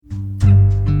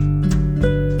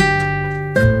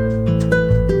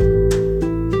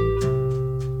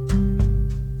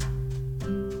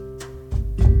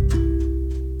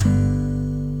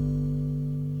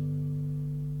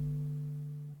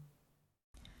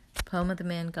Poem of the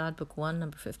Man God, Book 1,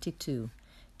 number 52.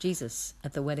 Jesus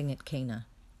at the Wedding at Cana.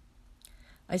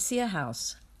 I see a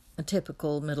house, a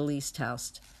typical Middle East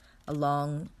house, a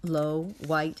long, low,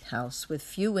 white house with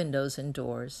few windows and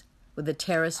doors, with a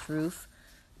terraced roof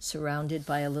surrounded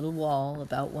by a little wall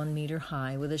about 1 meter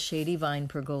high with a shady vine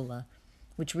pergola,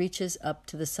 which reaches up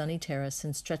to the sunny terrace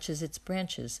and stretches its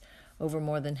branches over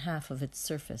more than half of its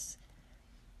surface.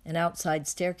 An outside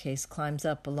staircase climbs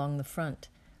up along the front,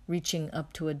 reaching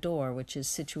up to a door which is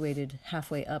situated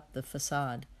halfway up the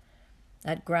facade.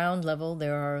 At ground level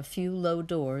there are a few low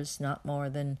doors, not more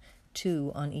than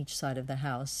 2 on each side of the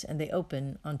house, and they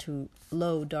open onto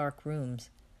low, dark rooms.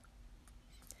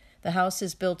 The house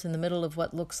is built in the middle of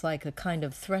what looks like a kind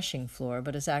of threshing floor,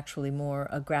 but is actually more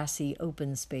a grassy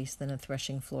open space than a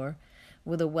threshing floor,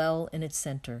 with a well in its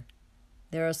center.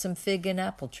 There are some fig and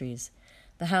apple trees.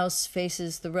 The house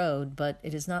faces the road, but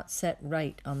it is not set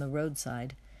right on the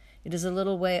roadside. It is a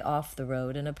little way off the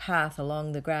road, and a path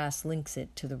along the grass links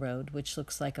it to the road, which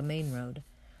looks like a main road.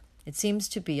 It seems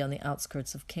to be on the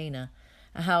outskirts of Cana,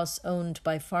 a house owned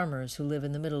by farmers who live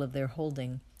in the middle of their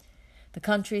holding. The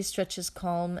country stretches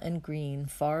calm and green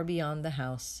far beyond the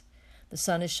house. The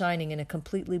sun is shining in a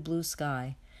completely blue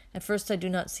sky. At first I do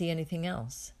not see anything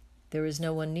else. There is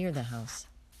no one near the house.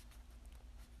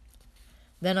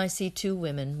 Then I see 2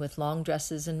 women with long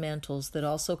dresses and mantles that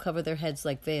also cover their heads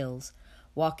like veils,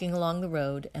 walking along the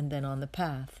road and then on the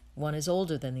path. One is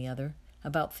older than the other,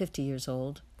 about 50 years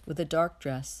old, with a dark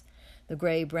dress, the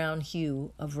gray-brown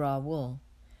hue of raw wool.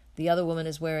 The other woman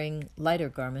is wearing lighter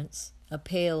garments, a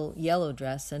pale yellow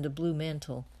dress and a blue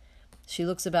mantle. She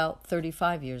looks about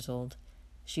 35 years old.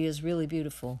 She is really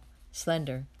beautiful,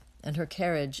 slender, and her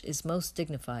carriage is most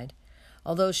dignified,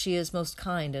 although she is most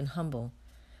kind and humble.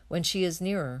 When she is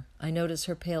nearer, I notice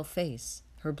her pale face,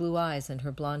 her blue eyes and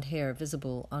her blonde hair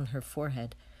visible on her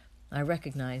forehead. I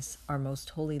recognize our Most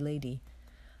Holy Lady.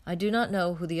 I do not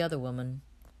know who the other woman,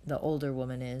 the older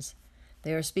woman, is.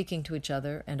 They are speaking to each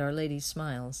other, and Our Lady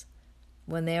smiles.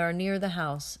 When they are near the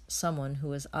house, someone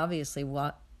who is obviously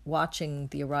watching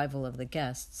the arrival of the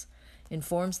guests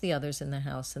informs the others in the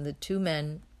house, and the 2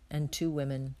 men and 2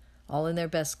 women, all in their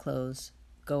best clothes,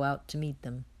 go out to meet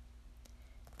them.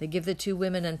 They give the 2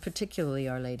 women, and particularly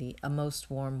Our Lady, a most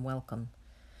warm welcome.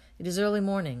 It is early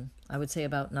morning, I would say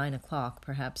about 9 o'clock,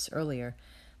 perhaps earlier,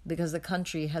 because the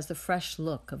country has the fresh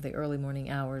look of the early morning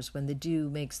hours when the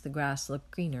dew makes the grass look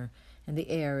greener and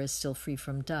the air is still free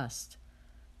from dust.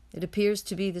 It appears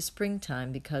to be the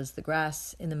springtime because the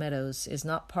grass in the meadows is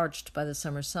not parched by the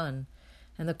summer sun,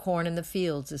 and the corn in the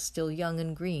fields is still young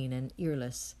and green and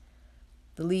earless.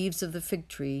 The leaves of the fig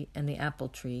tree and the apple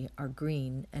tree are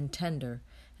green and tender,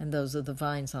 and those of the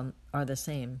vines are the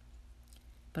same.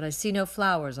 But I see no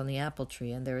flowers on the apple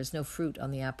tree, and there is no fruit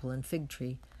on the apple and fig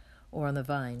tree, or on the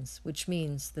vines, which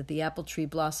means that the apple tree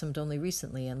blossomed only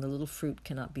recently, and the little fruit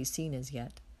cannot be seen as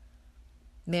yet.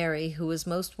 Mary, who is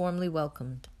most warmly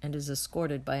welcomed, and is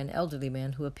escorted by an elderly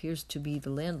man who appears to be the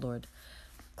landlord,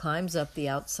 climbs up the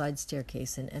outside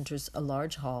staircase and enters a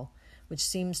large hall, which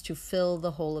seems to fill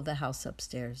the whole of the house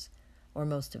upstairs, or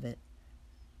most of it.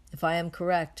 If I am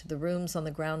correct, the rooms on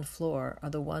the ground floor are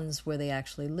the ones where they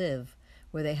actually live,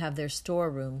 where they have their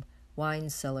storeroom, wine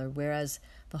cellar, whereas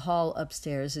the hall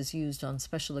upstairs is used on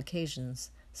special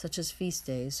occasions, such as feast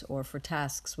days or for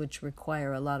tasks which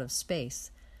require a lot of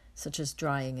space, such as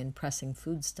drying and pressing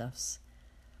foodstuffs.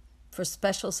 For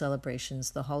special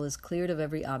celebrations, the hall is cleared of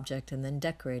every object and then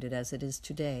decorated as it is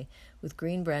today, with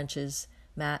green branches,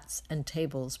 mats, and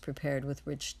tables prepared with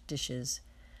rich dishes.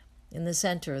 In the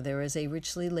center there is a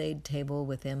richly laid table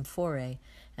with amphorae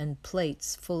and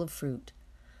plates full of fruit.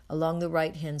 Along the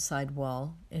right-hand side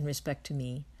wall, in respect to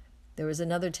me, there is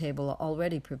another table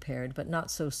already prepared, but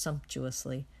not so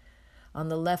sumptuously. On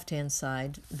the left-hand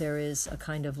side, there is a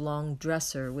kind of long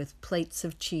dresser with plates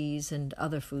of cheese and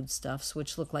other foodstuffs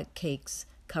which look like cakes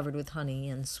covered with honey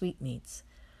and sweetmeats.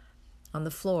 On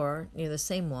the floor, near the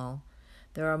same wall,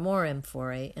 there are more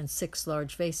amphorae and 6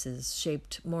 large vases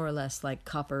shaped more or less like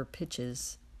copper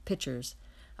pitchers.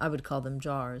 I would call them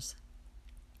jars.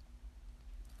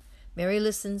 Mary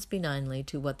listens benignly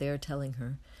to what they are telling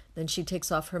her. Then she takes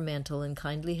off her mantle and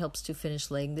kindly helps to finish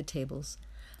laying the tables.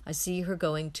 I see her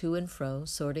going to and fro,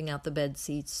 sorting out the bed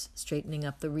seats, straightening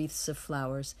up the wreaths of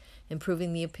flowers,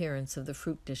 improving the appearance of the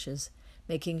fruit dishes,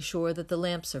 making sure that the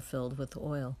lamps are filled with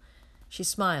oil. She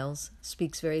smiles,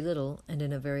 speaks very little, and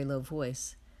in a very low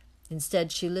voice.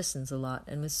 Instead, she listens a lot,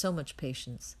 and with so much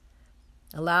patience.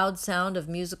 A loud sound of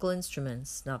musical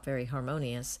instruments, not very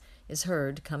harmonious, is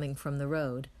heard coming from the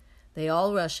road. They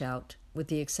all rush out, with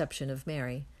the exception of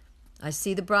Mary. I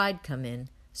see the bride come in,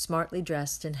 smartly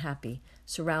dressed and happy,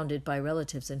 surrounded by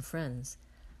relatives and friends.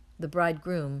 The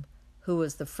bridegroom, who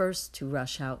was the first to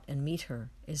rush out and meet her,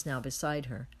 is now beside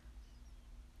her.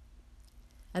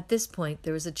 At this point,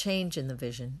 there is a change in the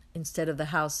vision. Instead of the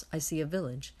house, I see a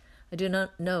village. I do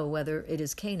not know whether it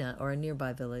is Cana or a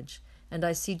nearby village, and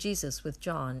I see Jesus with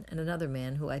John and another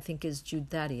man who I think is Jude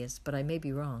Thaddeus, but I may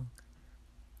be wrong.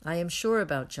 I am sure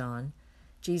about John.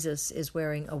 Jesus is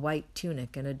wearing a white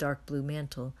tunic and a dark blue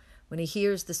mantle. When he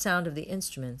hears the sound of the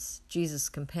instruments, Jesus'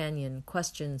 companion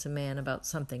questions a man about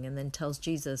something and then tells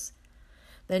Jesus.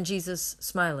 Then Jesus,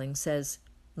 smiling, says,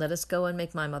 "Let us go and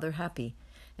make my mother happy."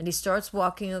 And he starts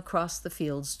walking across the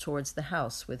fields towards the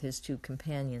house with his two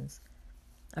companions.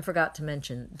 I forgot to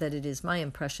mention that it is my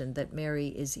impression that Mary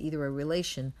is either a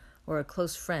relation or a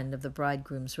close friend of the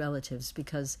bridegroom's relatives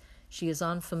because she is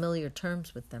on familiar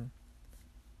terms with them.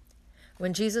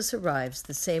 When Jesus arrives,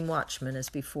 the same watchman as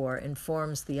before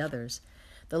informs the others.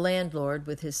 The landlord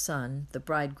with his son, the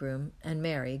bridegroom, and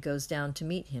Mary goes down to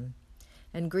meet him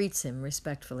and greets him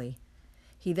respectfully.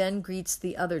 He then greets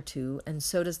the other two, and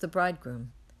so does the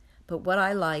bridegroom. But what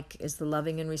I like is the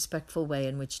loving and respectful way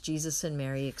in which Jesus and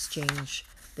Mary exchange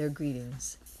their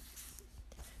greetings.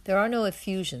 There are no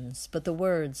effusions, but the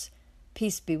words,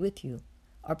 "Peace be with you,"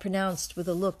 are pronounced with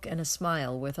a look and a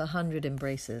smile worth 100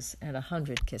 embraces and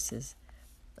 100 kisses.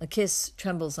 A kiss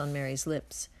trembles on Mary's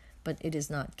lips, but it is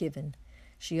not given.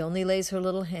 She only lays her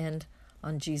little hand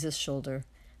on Jesus' shoulder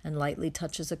and lightly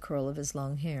touches a curl of his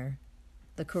long hair,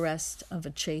 the caress of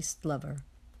a chaste lover.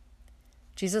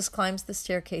 Jesus climbs the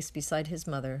staircase beside his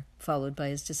mother, followed by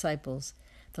his disciples,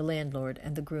 the landlord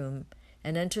and the groom,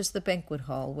 and enters the banquet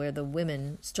hall where the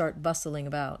women start bustling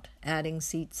about, adding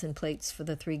seats and plates for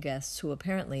the 3 guests who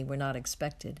apparently were not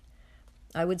expected.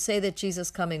 I would say that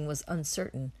Jesus' coming was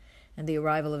uncertain, and the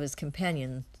arrival of his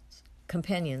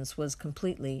companions was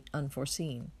completely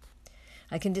unforeseen.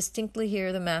 I can distinctly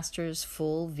hear the master's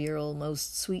full, virile,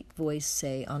 most sweet voice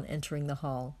say on entering the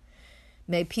hall,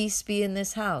 "May peace be in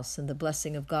this house and the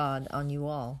blessing of God on you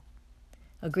all."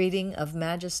 A greeting of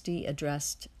majesty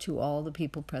addressed to all the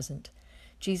people present.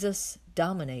 Jesus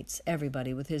dominates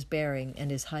everybody with his bearing and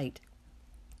his height.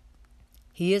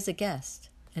 He is a guest,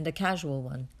 and a casual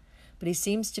one, but he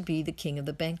seems to be the king of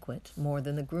the banquet, more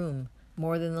than the groom,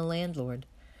 more than the landlord.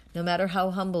 No matter how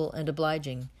humble and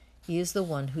obliging, he is the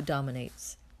one who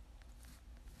dominates.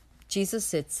 Jesus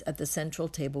sits at the central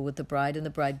table with the bride and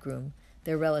the bridegroom,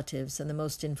 their relatives, and the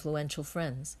most influential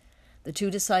friends. The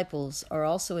 2 disciples are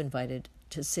also invited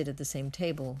to sit at the same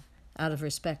table, out of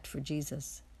respect for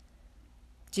Jesus.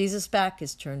 Jesus' back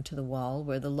is turned to the wall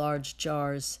where the large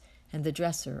jars and the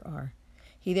dresser are.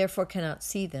 He therefore cannot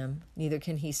see them, neither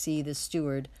can he see the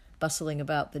steward bustling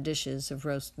about the dishes of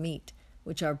roast meat,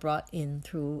 which are brought in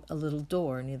through a little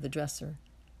door near the dresser.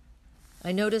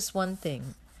 I notice one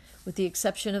thing. With the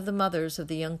exception of the mothers of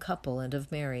the young couple and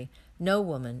of Mary, no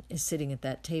woman is sitting at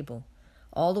that table.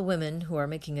 All the women who are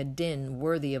making a din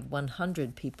worthy of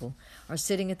 100 people are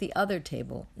sitting at the other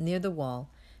table near the wall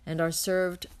and are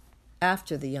served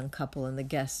after the young couple and the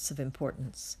guests of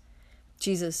importance.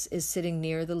 Jesus is sitting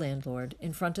near the landlord,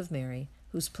 in front of Mary,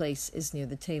 whose place is near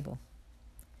the table.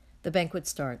 The banquet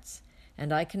starts,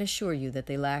 and I can assure you that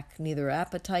they lack neither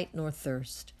appetite nor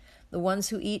thirst. The ones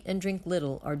who eat and drink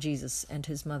little are Jesus and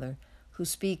his mother, who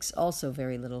speaks also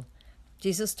very little.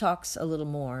 Jesus talks a little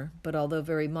more, but although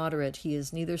very moderate, he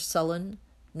is neither sullen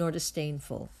nor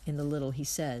disdainful in the little he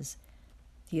says.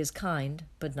 He is kind,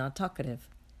 but not talkative.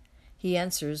 He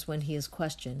answers when he is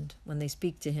questioned. When they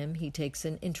speak to him, he takes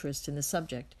an interest in the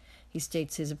subject. He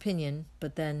states his opinion,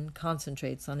 but then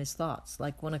concentrates on his thoughts,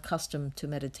 like one accustomed to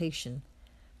meditation.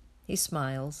 He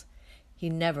smiles.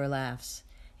 He never laughs.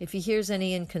 If he hears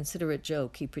any inconsiderate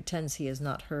joke, he pretends he has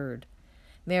not heard.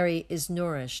 Mary is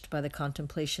nourished by the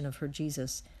contemplation of her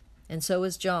Jesus, and so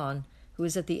is John, who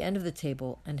is at the end of the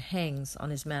table and hangs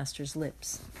on his master's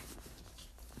lips.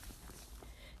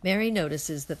 Mary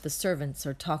notices that the servants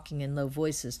are talking in low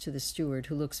voices to the steward,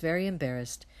 who looks very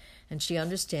embarrassed, and she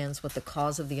understands what the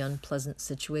cause of the unpleasant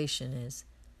situation is.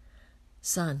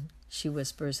 "Son," she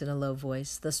whispers in a low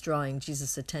voice, thus drawing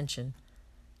Jesus' attention.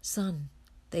 "Son,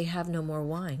 they have no more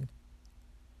wine."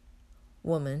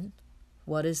 "Woman,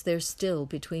 what is there still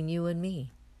between you and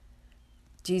me?"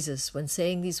 Jesus, when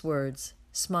saying these words,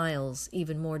 smiles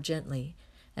even more gently,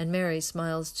 and Mary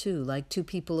smiles too, like 2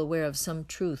 people aware of some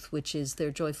truth which is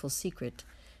their joyful secret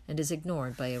and is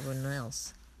ignored by everyone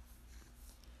else.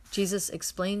 Jesus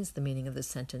explains the meaning of the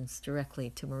sentence directly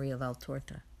to Maria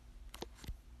Valtorta.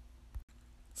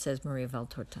 Says Maria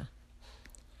Valtorta,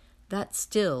 "That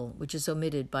still, which is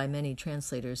omitted by many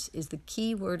translators, is the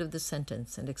key word of the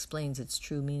sentence and explains its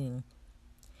true meaning.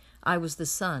 I was the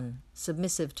son,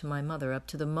 submissive to my mother up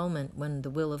to the moment when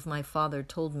the will of my father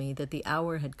told me that the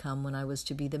hour had come when I was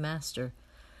to be the master.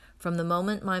 From the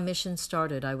moment my mission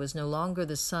started, I was no longer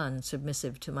the son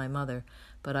submissive to my mother,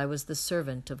 but I was the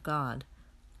servant of God.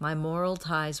 My moral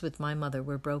ties with my mother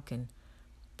were broken.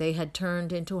 They had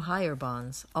turned into higher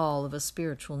bonds, all of a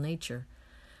spiritual nature.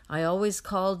 I always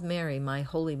called Mary my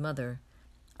Holy Mother.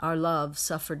 Our love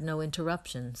suffered no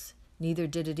interruptions, neither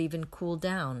did it even cool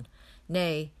down.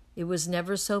 Nay, it was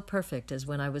never so perfect as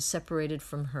when I was separated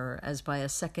from her as by a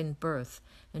second birth,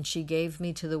 and she gave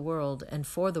me to the world and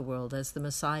for the world as the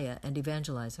Messiah and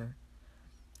evangelizer.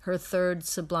 Her third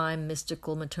sublime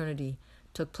mystical maternity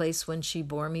took place when she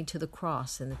bore me to the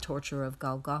cross in the torture of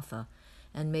Golgotha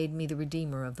and made me the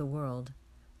Redeemer of the world.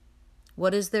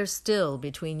 What is there still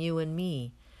between you and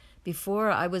me? Before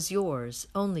I was yours,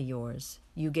 only yours.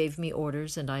 You gave me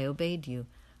orders and I obeyed you.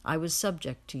 I was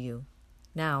subject to you.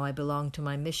 Now I belong to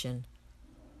my mission.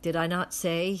 Did I not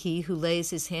say, he who lays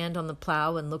his hand on the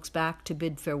plow and looks back to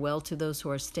bid farewell to those who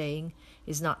are staying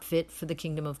is not fit for the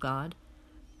kingdom of God?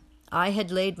 I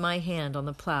had laid my hand on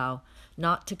the plow,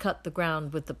 not to cut the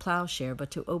ground with the plowshare,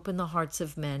 but to open the hearts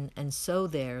of men and sow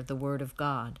there the word of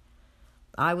God.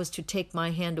 I was to take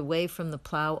my hand away from the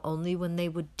plow only when they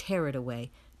would tear it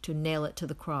away, to nail it to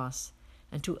the cross,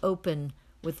 and to open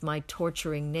with my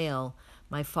torturing nail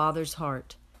my Father's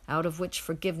heart, out of which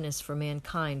forgiveness for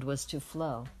mankind was to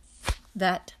flow.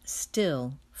 That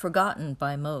still, forgotten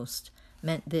by most,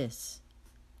 meant this: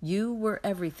 you were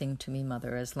everything to me,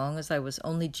 Mother, as long as I was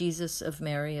only Jesus of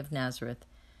Mary of Nazareth,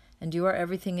 and you are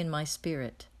everything in my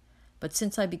spirit. But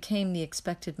since I became the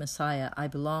expected Messiah, I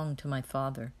belong to my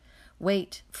Father.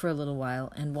 Wait for a little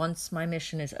while, and once my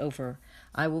mission is over,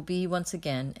 I will be once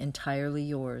again entirely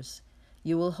yours.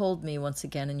 You will hold me once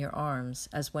again in your arms,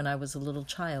 as when I was a little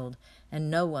child, and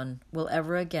no one will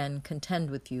ever again contend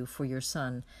with you for your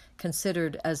son,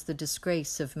 considered as the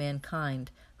disgrace of mankind,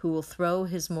 who will throw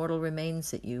his mortal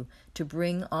remains at you to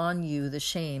bring on you the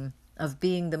shame of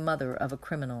being the mother of a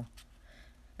criminal.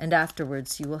 And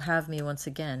afterwards you will have me once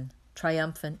again,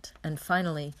 triumphant, and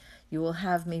finally you will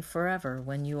have me forever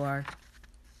when you are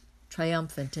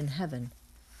triumphant in heaven.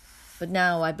 But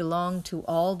now I belong to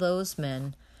all those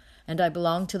men, and I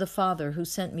belong to the Father who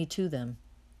sent me to them.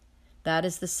 That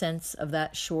is the sense of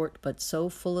that short but so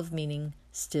full of meaning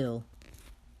still.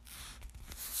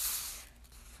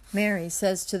 Mary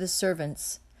says to the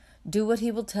servants, "Do what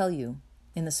he will tell you."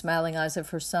 In the smiling eyes of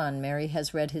her Son, Mary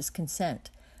has read his consent,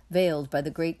 veiled by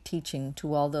the great teaching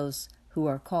to all those who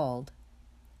are called.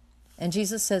 And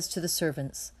Jesus says to the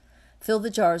servants, "Fill the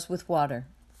jars with water."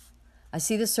 I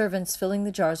see the servants filling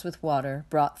the jars with water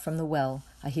brought from the well.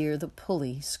 I hear the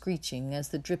pulley screeching as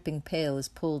the dripping pail is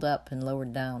pulled up and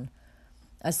lowered down.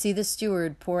 I see the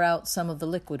steward pour out some of the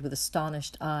liquid with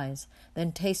astonished eyes,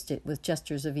 then taste it with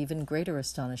gestures of even greater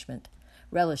astonishment,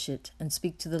 relish it, and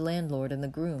speak to the landlord and the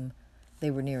groom.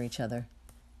 They were near each other.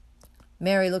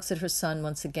 Mary looks at her Son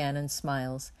once again and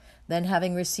smiles. Then,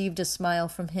 having received a smile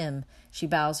from him, she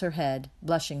bows her head,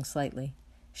 blushing slightly.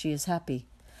 She is happy.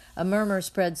 A murmur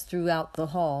spreads throughout the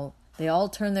hall. They all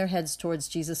turn their heads towards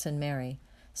Jesus and Mary.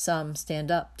 Some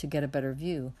stand up to get a better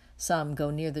view. Some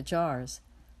go near the jars.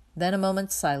 Then a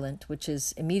moment's silence, which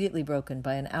is immediately broken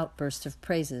by an outburst of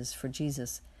praises for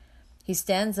Jesus. He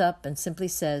stands up and simply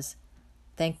says,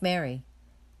 "Thank Mary,"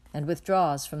 and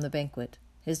withdraws from the banquet.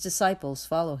 His disciples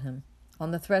follow him.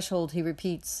 On the threshold he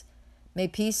repeats, "May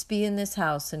peace be in this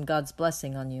house and God's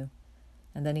blessing on you."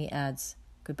 And then he adds,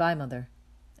 "Goodbye, Mother,"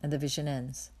 and the vision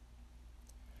ends.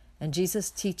 And Jesus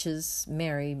teaches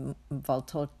Mary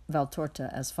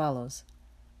Valtorta as follows: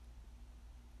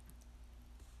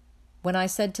 "When I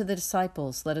said to the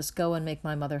disciples, 'Let us go and make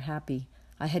my mother happy,'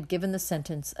 I had given the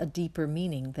sentence a deeper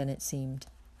meaning than it seemed.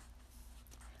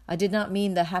 I did not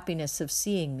mean the happiness of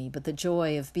seeing me, but the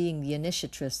joy of being the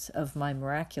initiatrix of my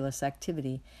miraculous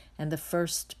activity and the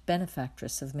first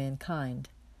benefactress of mankind.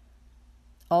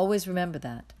 Always remember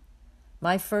that.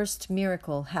 My first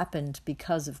miracle happened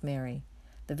because of Mary,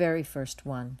 the very first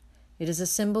one. It is a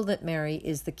symbol that Mary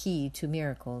is the key to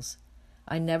miracles.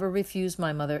 I never refuse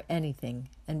my mother anything,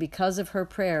 and because of her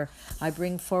prayer, I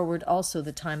bring forward also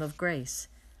the time of grace.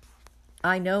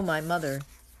 I know my mother,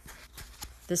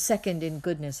 the second in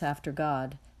goodness after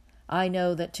God. I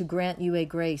know that to grant you a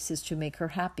grace is to make her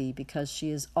happy because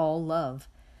she is all love.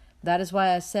 That is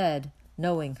why I said,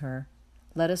 knowing her,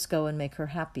 'Let us go and make her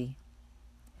happy.'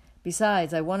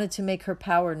 Besides, I wanted to make her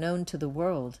power known to the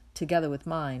world, together with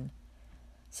mine.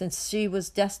 Since she was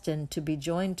destined to be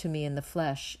joined to me in the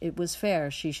flesh, it was fair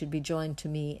she should be joined to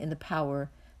me in the power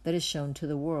that is shown to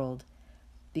the world.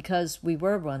 Because we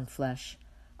were one flesh,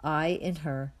 I in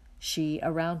her, she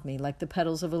around me, like the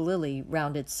petals of a lily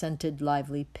round its scented,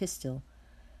 lively pistil.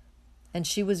 And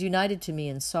she was united to me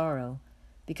in sorrow,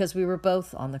 because we were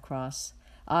both on the cross,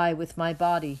 I with my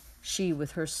body, she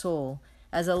with her soul,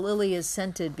 as a lily is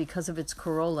scented because of its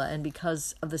corolla and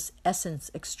because of the essence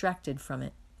extracted from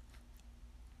it.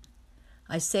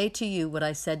 I say to you what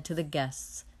I said to the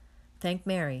guests. Thank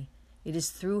Mary. It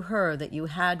is through her that you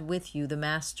had with you the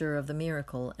master of the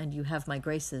miracle, and you have my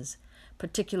graces,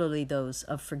 particularly those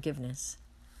of forgiveness.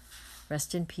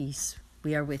 Rest in peace.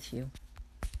 We are with you.